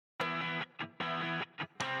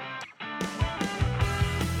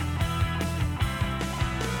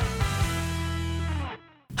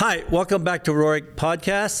Hi, welcome back to Rohrich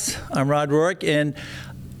Podcasts. I'm Rod Rohrich, and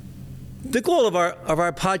the goal of our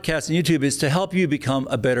podcast on YouTube is to help you become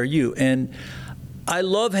a better you. And I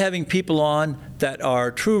love having people on that are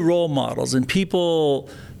true role models and people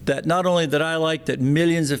that not only that I like, that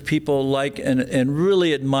millions of people like and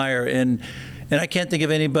really admire. And I can't think of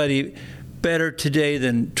anybody better today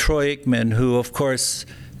than Troy Aikman, who, of course,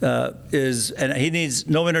 and he needs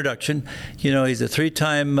no introduction. You know, he's a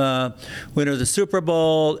three-time winner of the Super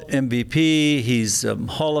Bowl, MVP. He's a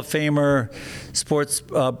Hall of Famer, sports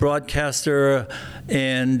broadcaster,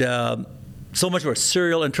 and so much more.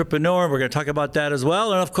 Serial entrepreneur. We're going to talk about that as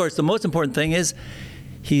well. And of course, the most important thing is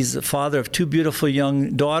he's the father of two beautiful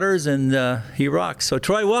young daughters, and he rocks. So,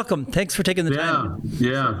 Troy, welcome. Thanks for taking the time.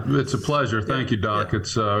 Yeah, it's a pleasure. Thank you, Doc. Yeah.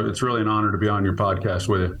 It's really an honor to be on your podcast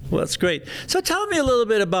with you. Well, that's great. So tell me a little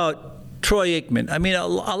bit about Troy Aikman. I mean, a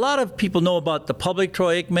lot of people know about the public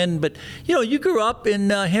Troy Aikman, but, you know, you grew up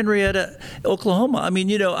in Henrietta, Oklahoma. I mean,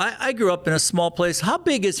 you know, I grew up in a small place. How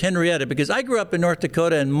big is Henrietta? Because I grew up in North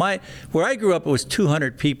Dakota, and where I grew up, it was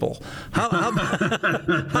 200 people.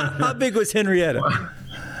 How big was Henrietta?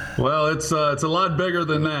 Well, it's a lot bigger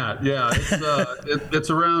than that. Yeah,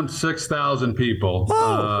 it's around 6,000 people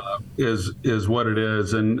is what it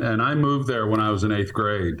is, and I moved there when I was in 8th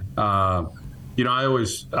grade. You know,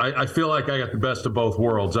 I feel like I got the best of both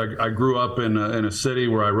worlds. I grew up in a city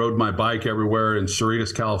where I rode my bike everywhere in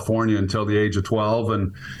Cerritos, California, until the age of 12,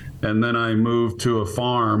 and then I moved to a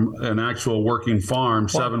farm, an actual working farm,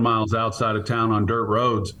 7 miles outside of town on dirt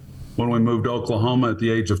roads, when we moved to Oklahoma at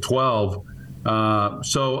the age of 12.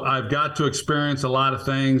 So I've got to experience a lot of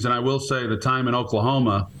things, and I will say the time in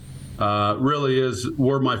Oklahoma really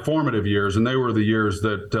were my formative years, and they were the years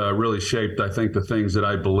that really shaped, I think, the things that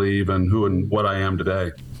I believe and who and what I am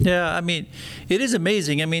today. Yeah, I mean, it is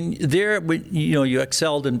amazing. I mean, you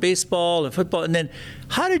excelled in baseball and football, and then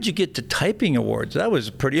how did you get to typing awards? That was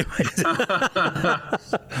pretty amazing.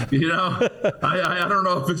 You know, I don't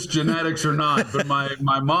know if it's genetics or not, but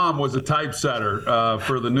my mom was a typesetter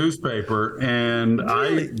for the newspaper, and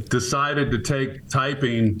really? I decided to take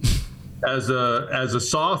typing as a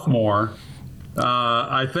sophomore.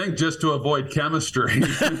 I think just to avoid chemistry.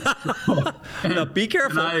 Now, be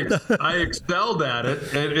careful. I excelled at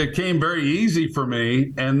it. It came very easy for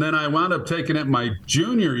me. And then I wound up taking it my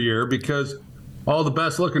junior year because all the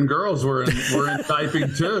best looking girls were in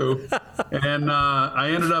typing too. And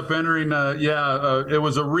I ended up entering, it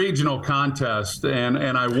was a regional contest, and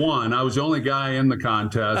I won. I was the only guy in the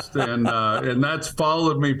contest. And that's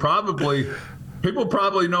followed me probably. People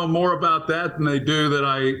probably know more about that than they do that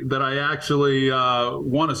I actually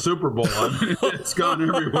won a Super Bowl. I mean, it's gone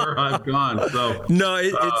everywhere I've gone. So no,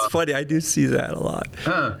 it's funny. I do see that a lot.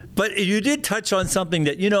 But you did touch on something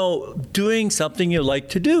that, you know, doing something you like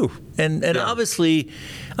to do, and obviously,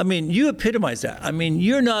 I mean, you epitomize that. I mean,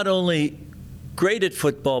 you're not only great at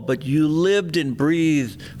football, but you lived and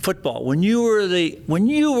breathed football. When you were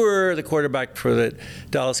the quarterback for the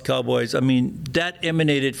Dallas Cowboys, I mean, that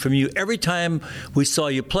emanated from you. Every time we saw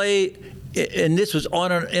you play, and this was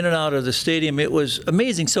in and out of the stadium, it was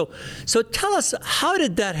amazing. So tell us, how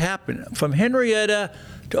did that happen? From Henrietta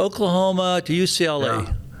to Oklahoma to UCLA?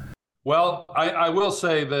 Yeah. Well, I will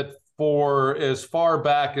say that for as far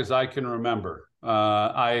back as I can remember,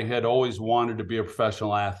 I had always wanted to be a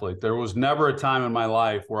professional athlete. There was never a time in my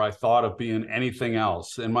life where I thought of being anything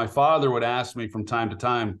else. And my father would ask me from time to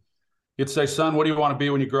time, he'd say, "Son, what do you want to be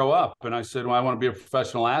when you grow up?" And I said, "Well, I want to be a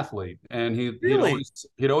professional athlete." And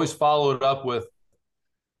he'd always follow it up with,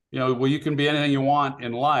 you know, well, you can be anything you want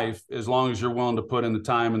in life as long as you're willing to put in the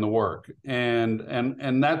time and the work. And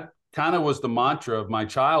that kind of was the mantra of my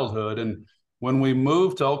childhood. And when we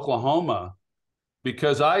moved to Oklahoma,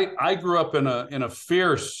 because I grew up in a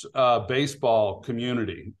fierce baseball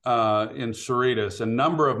community in Cerritos. A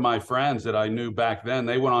number of my friends that I knew back then,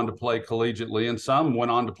 they went on to play collegiately, and some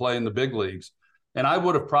went on to play in the big leagues. And I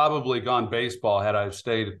would have probably gone baseball had I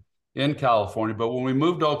stayed in California. But when we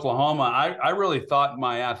moved to Oklahoma, I really thought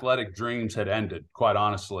my athletic dreams had ended, quite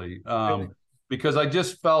honestly, really? Because I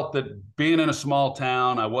just felt that being in a small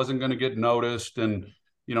town, I wasn't going to get noticed, and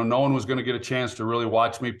you know, no one was going to get a chance to really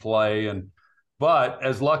watch me play. But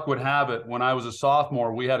as luck would have it, when I was a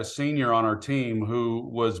sophomore, we had a senior on our team who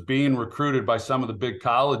was being recruited by some of the big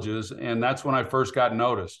colleges, and that's when I first got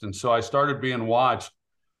noticed. And so I started being watched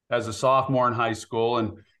as a sophomore in high school,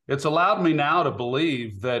 and it's allowed me now to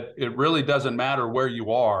believe that it really doesn't matter where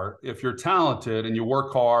you are. If you're talented and you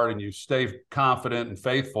work hard and you stay confident and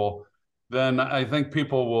faithful, then I think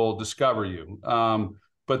people will discover you.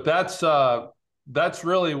 But that's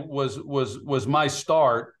really was my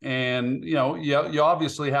start. And, you know, you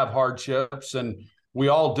obviously have hardships, and we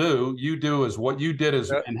all do. You do is what you did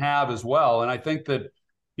as and have as well. And I think that,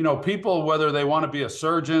 people, whether they want to be a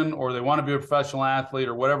surgeon or they want to be a professional athlete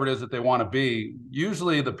or whatever it is that they want to be,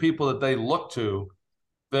 usually the people that they look to,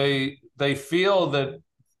 they feel that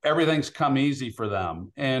everything's come easy for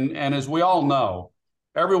them. And as we all know,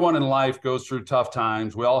 everyone in life goes through tough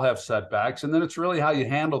times. We all have setbacks. And then it's really how you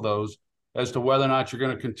handle those as to whether or not you're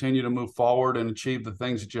going to continue to move forward and achieve the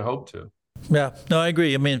things that you hope to. Yeah, no, I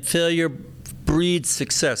agree. I mean, failure breeds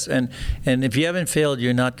success, and if you haven't failed,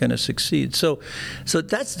 you're not going to succeed. So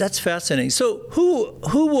that's fascinating. So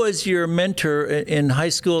who was your mentor in high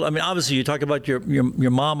school? I mean, obviously you talk about your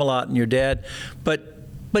mom a lot and your dad,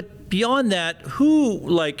 but beyond that,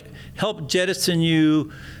 who helped jettison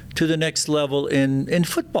you to the next level in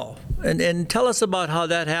football? And tell us about how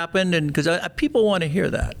that happened, and because people want to hear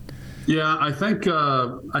that. Yeah, I think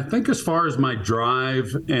as far as my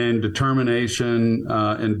drive and determination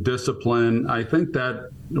and discipline, I think that,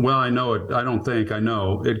 well, I know it. I don't think I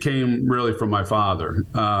know it came really from my father.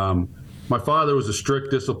 My father was a strict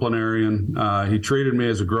disciplinarian. He treated me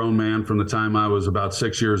as a grown man from the time I was about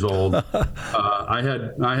 6 years old. I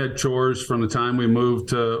had chores from the time we moved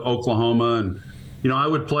to Oklahoma, and I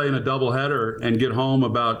would play in a doubleheader and get home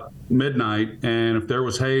about midnight, and if there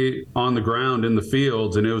was hay on the ground in the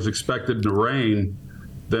fields and it was expected to rain,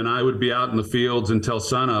 then I would be out in the fields until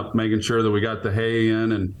sunup, making sure that we got the hay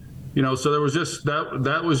in. And so there was just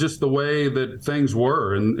that was just the way that things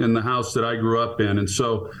were in the house that I grew up in. And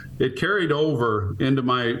so it carried over into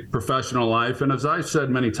my professional life. And as I've said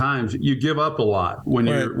many times, you give up a lot when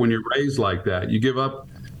you're raised like that. You give up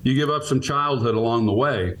some childhood along the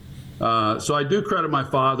way. So I do credit my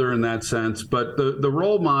father in that sense, but the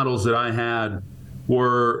role models that I had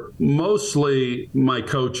were mostly my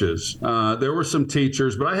coaches. There were some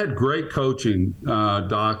teachers, but I had great coaching,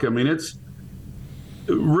 Doc. I mean, it's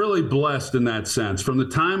really blessed in that sense. From the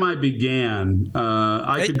time I began,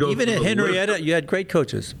 I could go even at Henrietta. You had great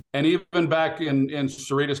coaches, and even back in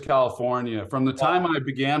Cerritos, California. From the time I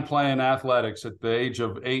began playing athletics at the age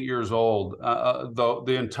of 8 years old,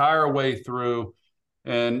 the entire way through.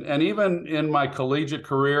 And even in my collegiate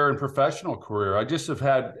career and professional career, I just have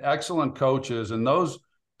had excellent coaches, and those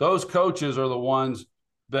coaches are the ones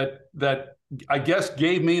that I guess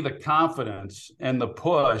gave me the confidence and the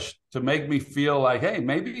push to make me feel like, hey,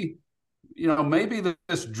 maybe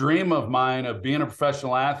this dream of mine of being a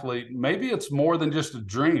professional athlete, maybe it's more than just a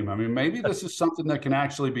dream. I mean, maybe this is something that can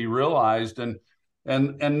actually be realized, and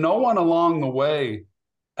no one along the way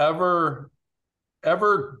ever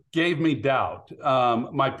gave me doubt.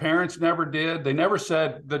 My parents never did. They never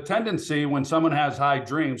said. The tendency when someone has high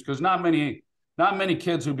dreams, because not many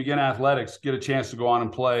kids who begin athletics get a chance to go on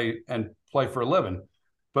and play for a living.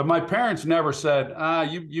 But my parents never said,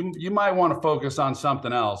 you might want to focus on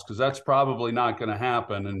something else, because that's probably not going to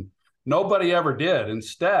happen. And nobody ever did.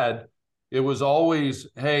 Instead, it was always,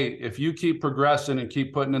 hey, if you keep progressing and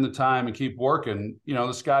keep putting in the time and keep working,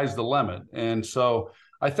 the sky's the limit. And so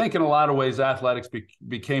I think in a lot of ways, athletics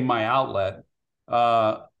became my outlet.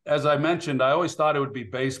 As I mentioned, I always thought it would be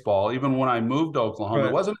baseball. Even when I moved to Oklahoma,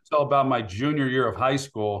 It wasn't until about my junior year of high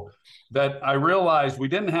school that I realized we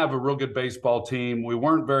didn't have a real good baseball team. We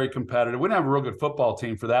weren't very competitive. We didn't have a real good football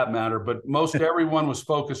team for that matter, but most everyone was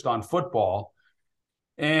focused on football.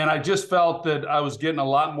 And I just felt that I was getting a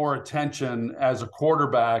lot more attention as a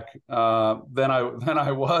quarterback than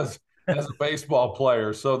I was as a baseball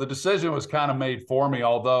player. So the decision was kind of made for me,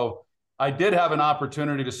 although I did have an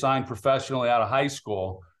opportunity to sign professionally out of high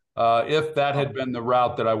school if that had been the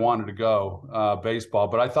route that I wanted to go, baseball.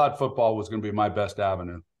 But I thought football was going to be my best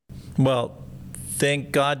avenue. Well,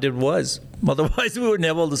 thank God it was. Otherwise, we wouldn't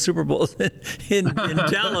have all the Super Bowls in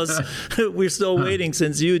Dallas. We're still waiting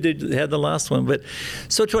since you had the last one. But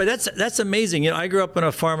so, Troy, that's amazing. I grew up on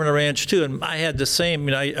a farm and a ranch too, and I had the same.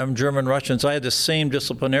 I'm German Russian, so I had the same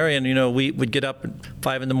disciplinarian. We would get up at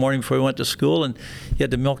 5 a.m. before we went to school, and you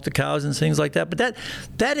had to milk the cows and things like that. But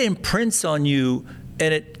that imprints on you,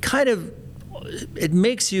 and it kind of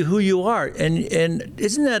makes you who you are, and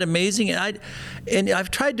isn't that amazing? And I've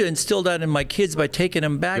tried to instill that in my kids by taking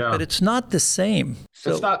them back, but it's not the same.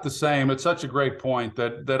 So, it's not the same. It's such a great point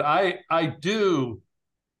that I do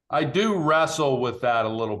wrestle with that a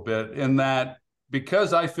little bit, in that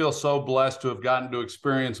because I feel so blessed to have gotten to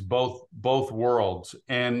experience both worlds,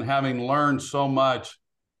 and having learned so much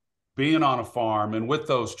being on a farm and with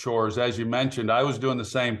those chores. As you mentioned, I was doing the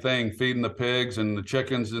same thing, feeding the pigs and the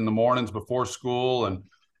chickens in the mornings before school, and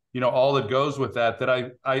all that goes with that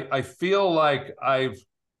I feel like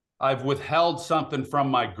I've withheld something from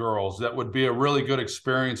my girls that would be a really good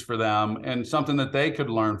experience for them, and something that they could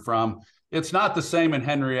learn from. it's not the same in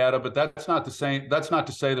Henrietta, but that's not the same. That's not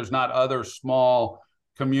to say there's not other small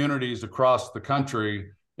communities across the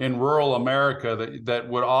country in rural America that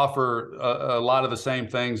would offer a lot of the same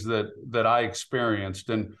things that I experienced.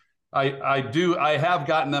 And I have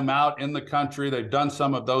gotten them out in the country. They've done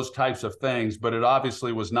some of those types of things, but it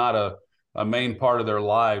obviously was not a main part of their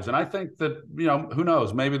lives. And I think that, who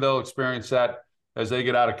knows, maybe they'll experience that as they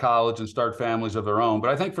get out of college and start families of their own. But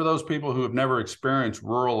I think for those people who have never experienced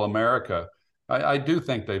rural America, I do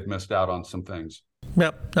think they've missed out on some things.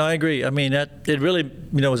 Yep, no, I agree. I mean, it really,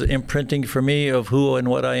 was imprinting for me of who and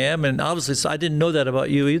what I am, and obviously, I didn't know that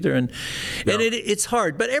about you either. And it's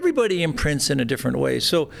hard, but everybody imprints in a different way.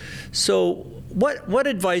 So what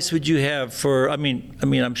advice would you have for? I mean,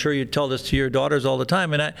 I'm sure you tell this to your daughters all the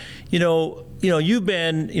time, and you've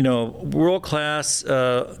been, world class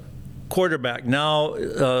quarterback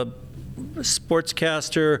now.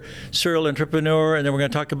 Sportscaster, serial entrepreneur, and then we're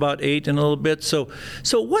going to talk about 8 in a little bit. So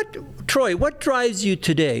Troy, what drives you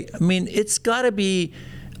today? I mean, I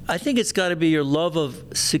think it's got to be your love of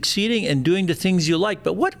succeeding and doing the things you like.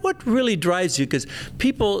 But what really drives you? Because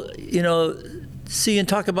people, see and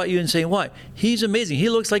talk about you and saying, "Why? He's amazing. He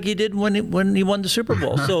looks like he did when he won the Super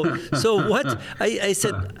Bowl." So what? I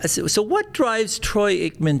said, so what drives Troy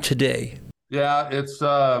Aikman today? Yeah,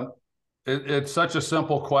 it's such a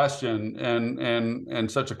simple question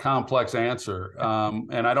and such a complex answer.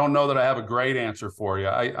 And I don't know that I have a great answer for you.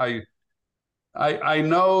 I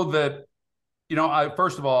know that,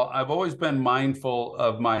 first of all, I've always been mindful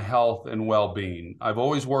of my health and well-being. I've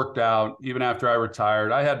always worked out, even after I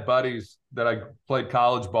retired. I had buddies that I played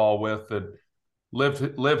college ball with that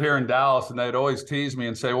live here in Dallas, and they'd always tease me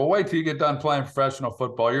and say, "Well, wait till you get done playing professional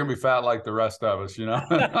football. You're gonna be fat like the rest of us,"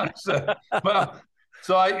 I said, well.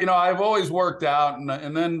 So I've always worked out,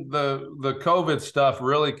 and then the COVID stuff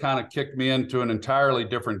really kind of kicked me into an entirely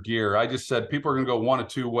different gear. I just said people are going to go one of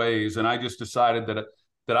two ways, and I just decided that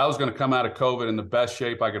I was going to come out of COVID in the best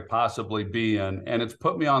shape I could possibly be in, and it's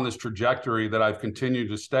put me on this trajectory that I've continued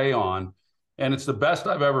to stay on, and it's the best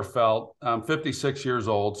I've ever felt. I'm 56 years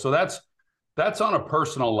old, so that's on a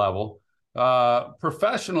personal level.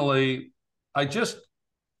 Professionally,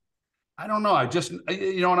 I don't know.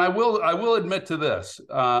 And I will admit to this.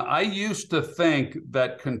 I used to think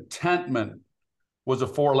that contentment was a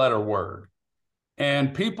 4-letter word,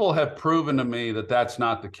 and people have proven to me that that's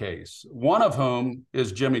not the case. One of whom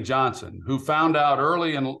is Jimmy Johnson, who found out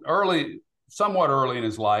somewhat early in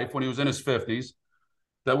his life, when he was in his 50s,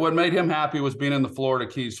 that what made him happy was being in the Florida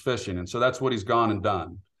Keys fishing, and so that's what he's gone and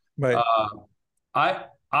done. Right.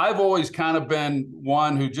 I've always kind of been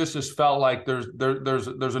one who just has felt like there's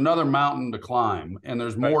another mountain to climb and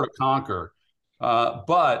there's more to conquer.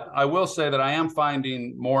 But I will say that I am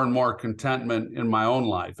finding more and more contentment in my own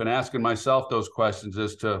life and asking myself those questions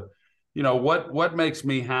as to, what makes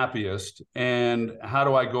me happiest and how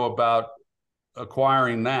do I go about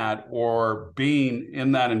acquiring that or being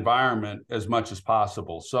in that environment as much as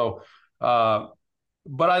possible. So,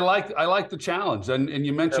 but I like the challenge, and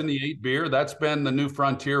you mentioned the 8 beer. That's been the new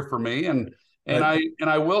frontier for me, and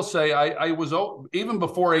I will say I was, even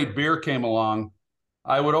before 8 beer came along,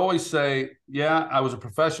 I would always say, yeah, I was a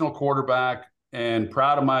professional quarterback and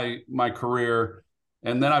proud of my career,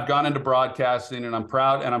 and then I've gone into broadcasting, and I'm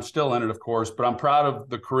proud, and I'm still in it, of course, but I'm proud of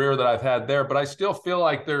the career that I've had there. But I still feel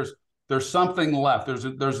like there's something left.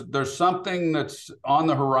 There's something that's on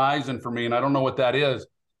the horizon for me, and I don't know what that is.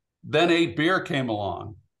 Then 8 beer came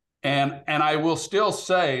along, and I will still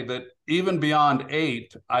say that even beyond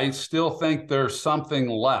 8, I still think there's something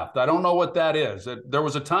left. I don't know what that is. There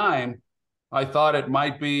was a time I thought it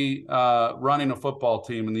might be running a football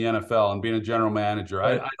team in the NFL and being a general manager.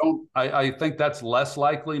 Right. I think that's less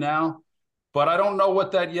likely now, but I don't know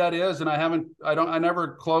what that yet is, and I never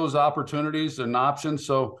close opportunities and options.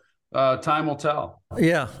 So time will tell.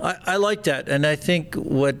 Yeah, I like that, and I think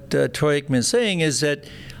what Troy Aikman is saying is that.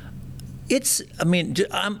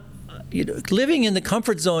 Living in the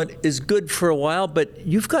comfort zone is good for a while, but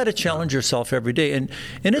you've got to challenge yourself every day. And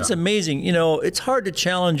it's amazing. It's hard to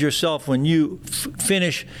challenge yourself when you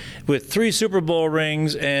finish with 3 Super Bowl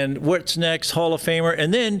rings and what's next, Hall of Famer.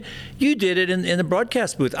 And then you did it in the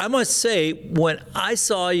broadcast booth. I must say, when I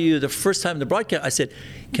saw you the first time in the broadcast, I said,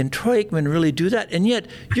 can Troy Aikman really do that? And yet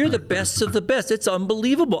you're the best of the best. It's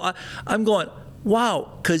unbelievable. I'm going,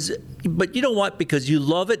 wow, but you know what? Because you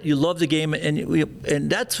love it, you love the game, and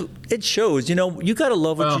that's it shows. You got to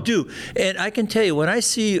love what you do. And I can tell you, when I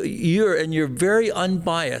see you're very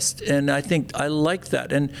unbiased, and I think I like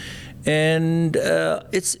that, and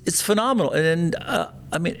it's phenomenal. And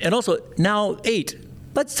and also now 8.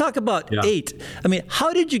 Let's talk about 8.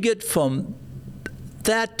 How did you get from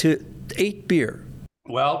that to 8 beer?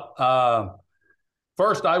 Well,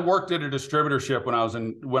 first, I worked at a distributorship when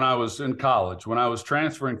I was in college. When I was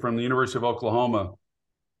transferring from the University of Oklahoma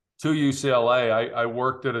to UCLA, I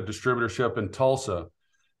worked at a distributorship in Tulsa,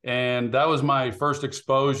 and that was my first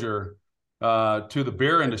exposure to the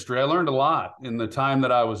beer industry. I learned a lot in the time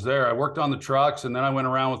that I was there. I worked on the trucks, and then I went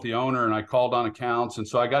around with the owner and I called on accounts, and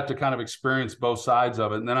so I got to kind of experience both sides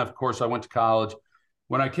of it. And then, of course, I went to college.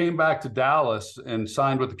 When I came back to Dallas and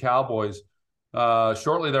signed with the Cowboys,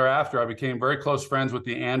 shortly thereafter, I became very close friends with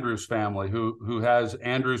the Andrews family, who has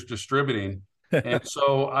Andrews Distributing. And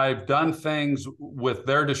so I've done things with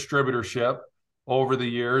their distributorship over the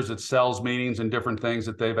years at sales meetings and different things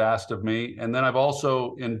that they've asked of me. And then I've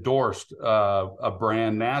also endorsed a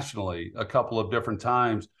brand nationally a couple of different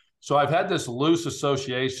times. So I've had this loose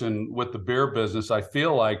association with the beer business, I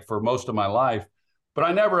feel like, for most of my life. But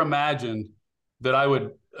I never imagined that I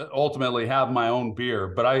would ultimately have my own beer.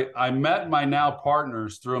 But I met my now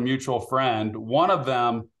partners through a mutual friend. One of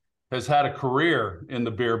them has had a career in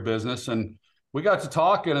the beer business, and we got to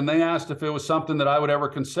talking, and they asked if it was something that I would ever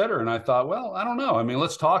consider. And I thought, well, I don't know. I mean,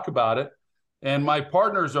 let's talk about it. And my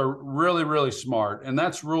partners are really, really smart. And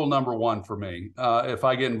that's rule number one for me. If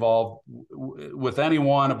I get involved with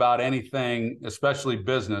anyone about anything, especially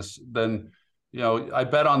business, then I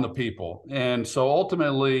bet on the people. And so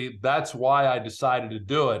ultimately, that's why I decided to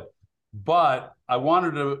do it. But I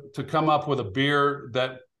wanted to come up with a beer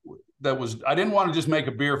that was, I didn't want to just make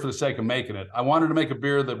a beer for the sake of making it. I wanted to make a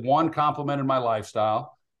beer that, one, complemented my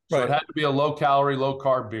lifestyle. So It had to be a low calorie, low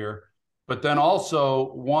carb beer, but then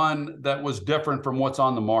also one that was different from what's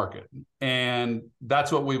on the market. And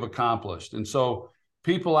that's what we've accomplished. And so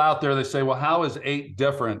people out there, they say, well, how is 8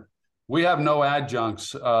 different? We have no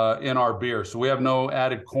adjuncts in our beer. So we have no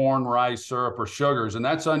added corn, rice, syrup, or sugars. And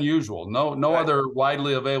that's unusual. No other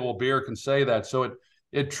widely available beer can say that. So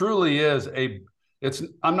it truly is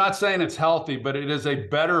I'm not saying it's healthy, but it is a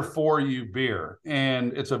better for you beer.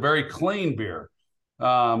 And it's a very clean beer.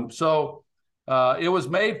 So it was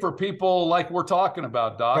made for people like we're talking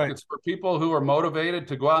about, Doc. Right. It's for people who are motivated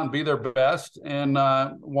to go out and be their best and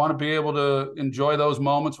want to be able to enjoy those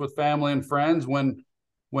moments with family and friends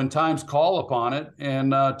when times call upon it,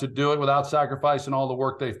 and to do it without sacrificing all the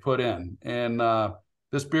work they've put in. And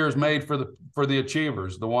this beer is made for the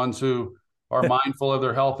achievers, the ones who are mindful of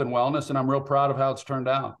their health and wellness, and I'm real proud of how it's turned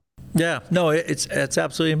out. Yeah, no, it's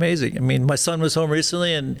absolutely amazing. I mean, my son was home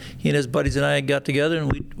recently, and he and his buddies and I got together,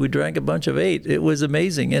 and we drank a bunch of 8. It was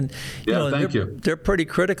amazing. And they're pretty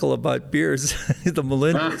critical about beers, the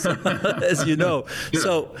millennials, as you know.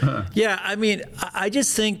 So, yeah, I mean, I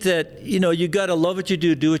just think that you got to love what you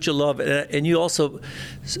do what you love, and you also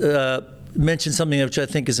mentioned something which I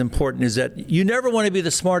think is important, is that you never want to be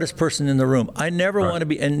the smartest person in the room. I never want to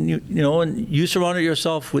be, and you surrounded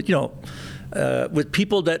yourself with with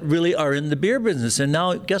people that really are in the beer business. And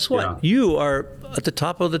now, guess what? Yeah. You are at the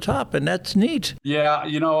top of the top, and that's neat. Yeah,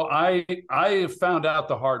 I found out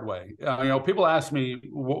the hard way. People ask me,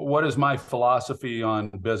 what is my philosophy on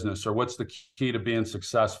business, or what's the key to being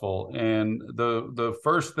successful? And the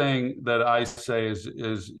first thing that I say is,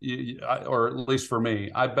 or at least for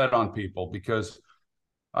me, I bet on people, because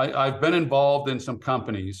I've been involved in some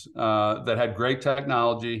companies that had great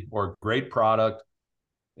technology or great product,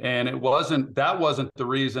 and that wasn't the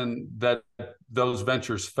reason that those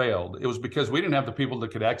ventures failed. It was because we didn't have the people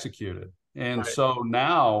that could execute it. And so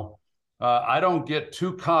now I don't get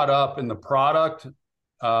too caught up in the product,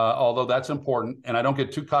 although that's important. And I don't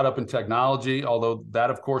get too caught up in technology, although that,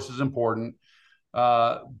 of course, is important.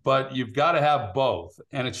 But you've got to have both.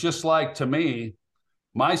 And it's just like, to me,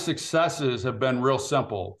 my successes have been real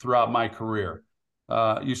simple throughout my career.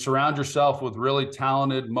 You surround yourself with really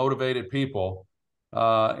talented, motivated people,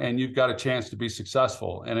 and you've got a chance to be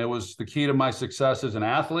successful. And it was the key to my success as an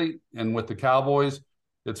athlete and with the Cowboys.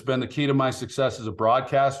 It's been the key to my success as a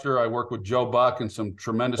broadcaster. I work with Joe Buck and some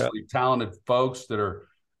tremendously talented folks that are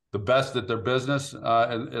the best at their business,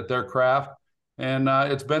 at their craft. And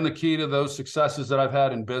it's been the key to those successes that I've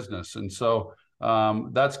had in business. And so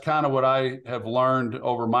that's kind of what I have learned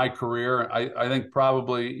over my career. I think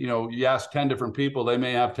probably, you ask 10 different people, they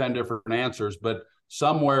may have 10 different answers, but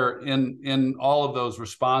somewhere in all of those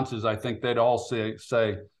responses, I think they'd all say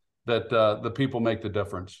that the people make the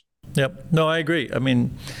difference. Yep. No, I agree. I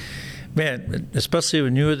mean, man, especially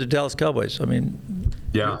when you were the Dallas Cowboys. I mean,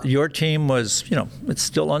 your team was, it's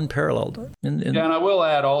still unparalleled. And I will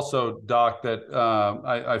add also, Doc, that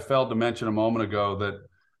I failed to mention a moment ago that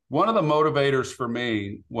one of the motivators for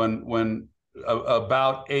me when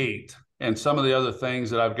about 8 and some of the other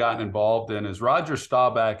things that I've gotten involved in is Roger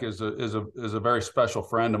Staubach is a very special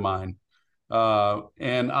friend of mine.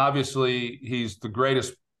 And obviously, he's the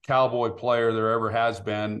greatest Cowboy player there ever has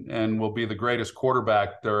been and will be the greatest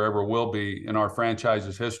quarterback there ever will be in our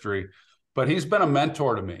franchise's history. But he's been a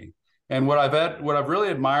mentor to me. And what I've really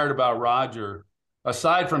admired about Roger,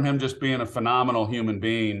 aside from him just being a phenomenal human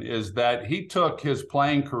being, is that he took his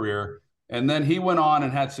playing career and then he went on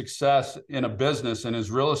and had success in a business, in his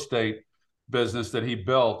real estate business that he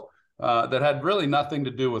built, that had really nothing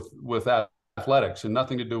to do with athletics and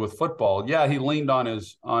nothing to do with football. Yeah, he leaned on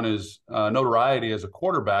his notoriety as a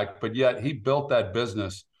quarterback, but yet he built that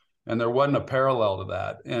business, and there wasn't a parallel to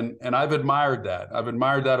that. And I've admired that. I've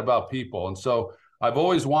admired that about people. And so I've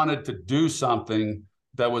always wanted to do something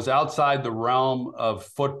that was outside the realm of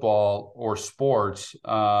football or sports,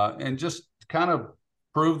 and just kind of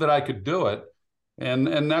prove that I could do it.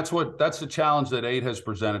 And that's the challenge that 8 has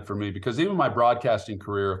presented for me, because even my broadcasting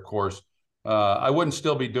career, of course, I wouldn't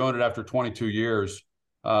still be doing it after 22 years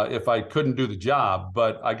if I couldn't do the job.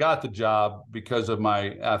 But I got the job because of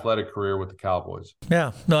my athletic career with the Cowboys.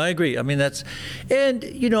 Yeah, no, I agree. I mean, and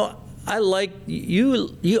I like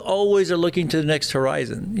you. You always are looking to the next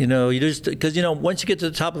horizon. You just because once you get to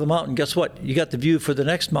the top of the mountain, guess what? You got the view for the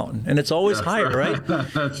next mountain, and it's always higher, right?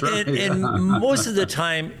 That's right. And most of the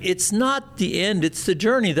time, it's not the end; it's the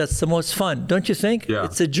journey that's the most fun, don't you think? Yeah,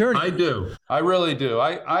 it's a journey. I do. I really do.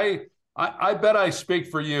 I bet I speak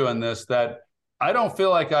for you in this, that I don't feel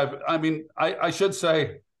like I should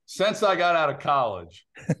say, since I got out of college,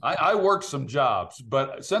 I worked some jobs,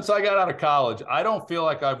 but since I got out of college, I don't feel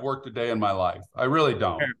like I've worked a day in my life. I really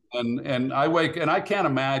don't. And I can't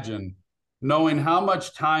imagine, knowing how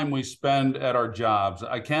much time we spend at our jobs,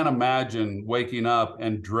 I can't imagine waking up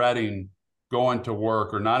and dreading going to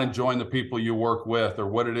work or not enjoying the people you work with or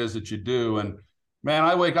what it is that you do. And man,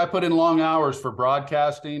 I put in long hours for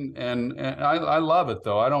broadcasting, and I love it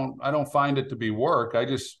though. I don't find it to be work. I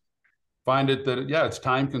just find it that, it's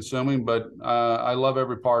time consuming, but I love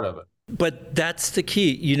every part of it. But that's the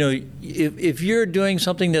key. If you're doing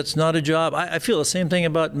something that's not a job, I feel the same thing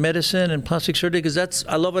about medicine and plastic surgery, because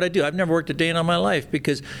I love what I do. I've never worked a day in my life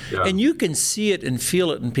and you can see it and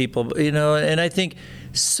feel it in people, and I think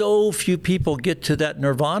so few people get to that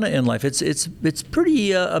nirvana in life. It's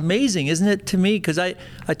pretty amazing, isn't it, to me? Because I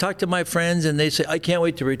talk to my friends and they say, I can't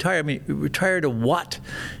wait to retire. I mean, retire to what?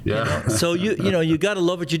 Yeah. So you got to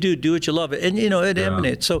love what you do what you love it, and it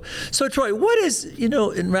emanates. So Troy, what is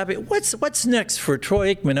in wrapping, what's next for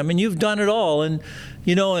Troy Aikman? I mean, you've done it all, and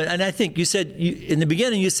and I think you said in the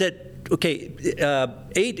beginning you said, okay,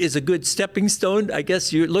 8 is a good stepping stone. I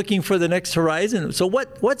guess you're looking for the next horizon. So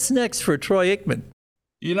what's next for Troy Aikman?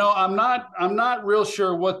 I'm not real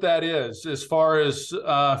sure what that is as far as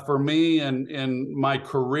for me and in my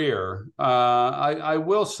career. I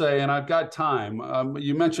will say, and I've got time.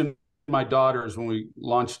 You mentioned my daughters when we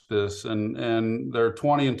launched this, and they're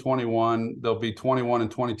 20 and 21. They'll be 21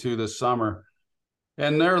 and 22 this summer.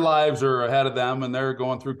 And their lives are ahead of them, and they're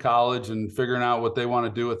going through college and figuring out what they want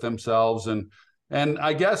to do with themselves. And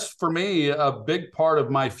I guess for me, a big part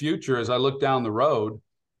of my future as I look down the road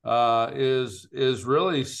is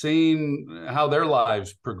really seeing how their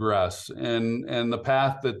lives progress and the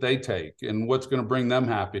path that they take and what's going to bring them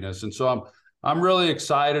happiness. And so I'm really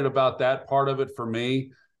excited about that part of it for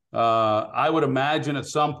me. I would imagine at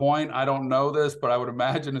some point, I don't know this, but I would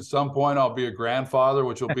imagine at some point I'll be a grandfather,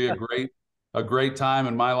 which will be a great time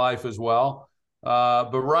in my life as well.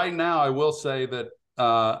 But right now, I will say that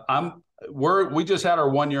we just had our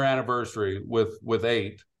 1-year anniversary with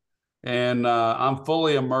 8. And I'm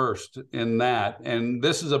fully immersed in that. And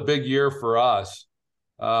this is a big year for us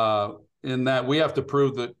in that we have to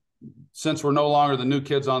prove that since we're no longer the new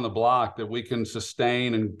kids on the block, that we can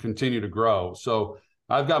sustain and continue to grow. So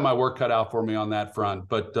I've got my work cut out for me on that front.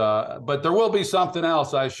 But there will be something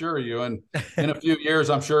else, I assure you. And in a few years,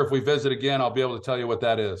 I'm sure if we visit again, I'll be able to tell you what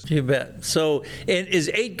that is. You bet. So and is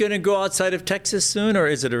 8 going to go outside of Texas soon, or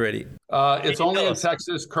is it already? It's only in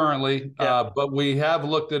Texas currently, but we have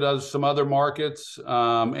looked at some other markets,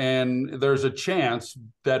 and there's a chance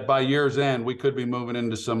that by year's end, we could be moving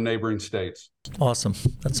into some neighboring states. Awesome.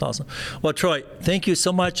 That's awesome. Well, Troy, thank you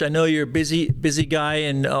so much. I know you're a busy guy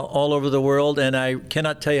and all over the world, and I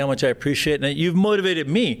cannot tell you how much I appreciate it. And you've motivated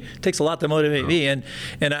me. It takes a lot to motivate me, and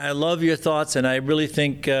I love your thoughts, and I really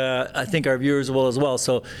think our viewers will as well.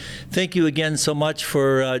 So thank you again so much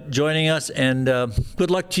for joining us, and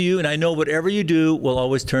good luck to you. And I know whatever you do will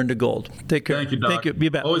always turn to gold. Take care. Thank you, Doc. Thank you. Be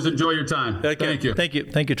back. Always enjoy your time. Okay. Thank you. Thank you.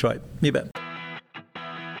 Thank you, Troy. Be back.